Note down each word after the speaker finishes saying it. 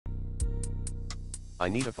I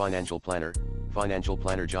need a financial planner. Financial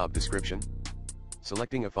planner job description.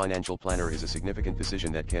 Selecting a financial planner is a significant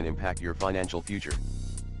decision that can impact your financial future.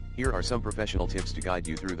 Here are some professional tips to guide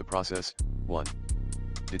you through the process. 1.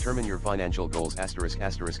 Determine your financial goals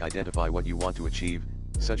 ***. Identify what you want to achieve,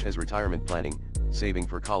 such as retirement planning, saving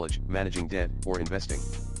for college, managing debt, or investing.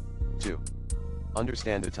 2.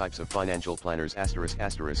 Understand the types of financial planners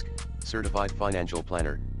 ***. Certified Financial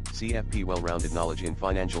Planner, CFP well-rounded knowledge in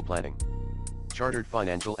financial planning. Chartered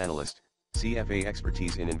Financial Analyst, CFA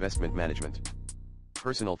expertise in investment management.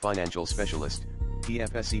 Personal Financial Specialist,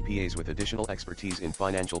 PFS CPAs with additional expertise in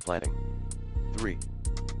financial planning. 3.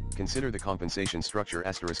 Consider the compensation structure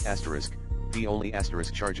 ***. Fee only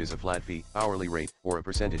 * charges a flat fee, hourly rate, or a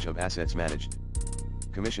percentage of assets managed.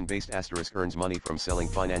 Commission-based * earns money from selling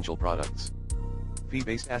financial products.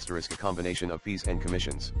 Fee-based * a combination of fees and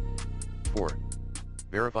commissions. 4.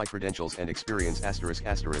 Verify credentials and experience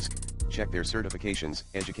 ***. Check their certifications,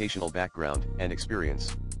 educational background, and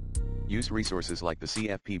experience. Use resources like the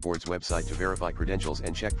CFP Board's website to verify credentials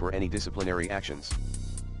and check for any disciplinary actions.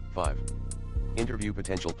 5. Interview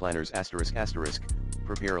potential planners ***.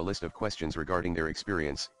 Prepare a list of questions regarding their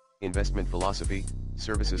experience, investment philosophy,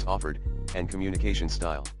 services offered, and communication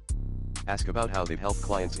style. Ask about how they've helped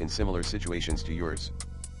clients in similar situations to yours.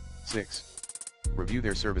 6. Review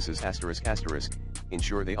their services ***.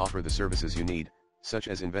 Ensure they offer the services you need, such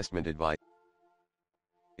as investment advice,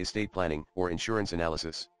 estate planning, or insurance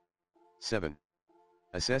analysis. 7.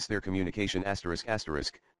 Assess their communication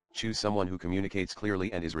 ***. Choose someone who communicates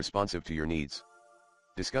clearly and is responsive to your needs.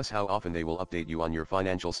 Discuss how often they will update you on your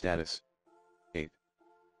financial status. 8.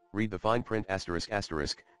 Read the fine print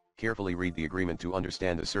 ***. Carefully read the agreement to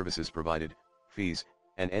understand the services provided, fees,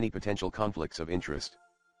 and any potential conflicts of interest.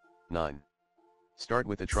 9. Start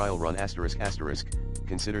with a trial run ***.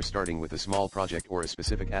 Consider starting with a small project or a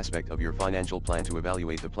specific aspect of your financial plan to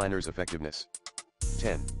evaluate the planner's effectiveness.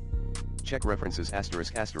 10. Check references ***.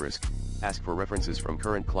 Ask for references from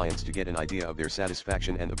current clients to get an idea of their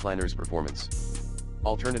satisfaction and the planner's performance.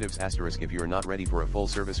 Alternatives ***. If you're not ready for a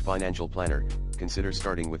full-service financial planner, consider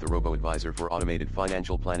starting with a robo-advisor for automated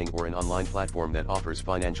financial planning or an online platform that offers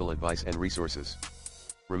financial advice and resources.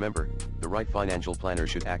 Remember, the right financial planner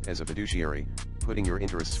should act as a fiduciary, putting your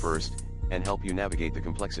interests first, and help you navigate the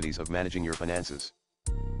complexities of managing your finances.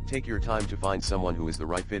 Take your time to find someone who is the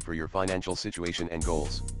right fit for your financial situation and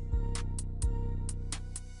goals.